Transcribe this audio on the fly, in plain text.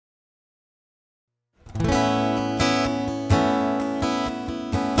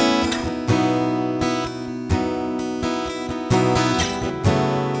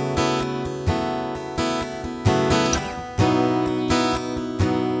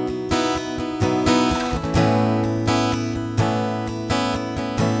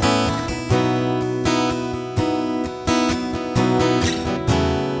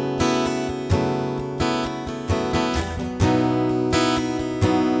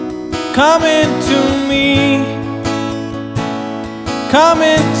Come into me, come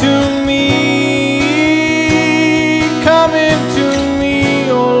into me, come into me,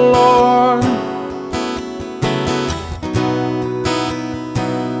 oh Lord.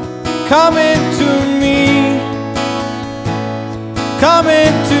 Come into me, come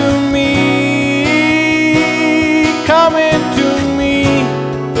into me, come into me,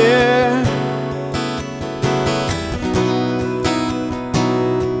 yeah.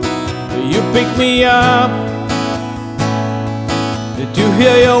 You pick me up, did you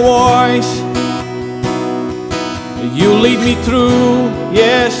hear your voice? You lead me through,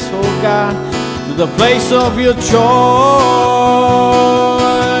 yes, oh God, to the place of your choice.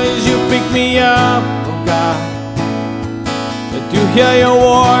 You pick me up, oh God, did you hear your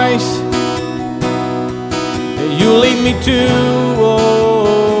voice? You lead me to,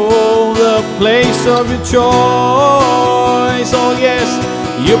 oh, the place of your choice. Oh yes,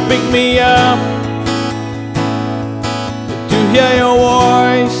 you pick me up to hear your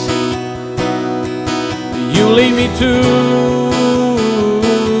voice. You lead me to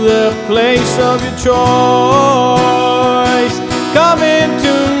the place of your choice. Come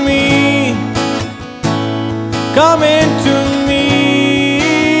into me, come into me,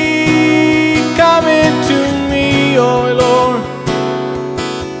 come into me, oh Lord.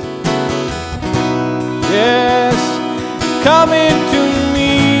 Yes, come into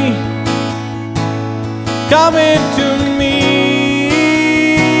me, come into me,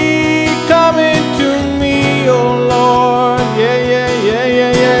 come into me, oh Lord. Yeah, yeah, yeah,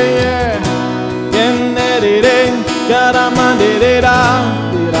 yeah, yeah, yeah.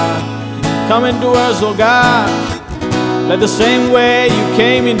 Come into us, oh God, like the same way you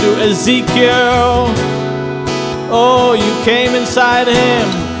came into Ezekiel. Oh, you came inside him.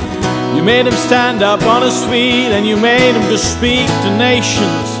 You made him stand up on his feet, and you made him to speak to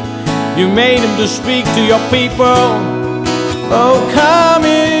nations. You made him to speak to your people. Oh, come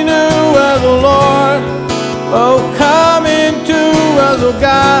into us, oh Lord. Oh, come into us, oh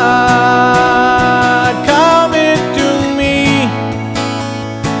God. Come into me.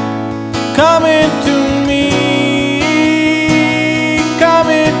 Come into me. Come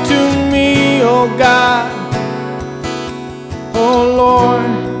into me, oh God. Oh Lord.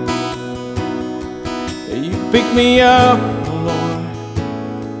 You pick me up, oh Lord.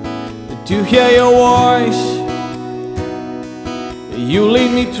 Did you hear your voice? You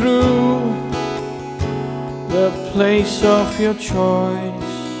lead me through the place of your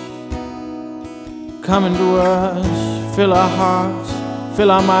choice. Come into us, fill our hearts,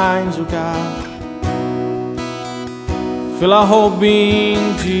 fill our minds, oh God. Fill our whole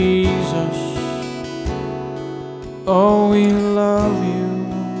being, Jesus. Oh, we love you.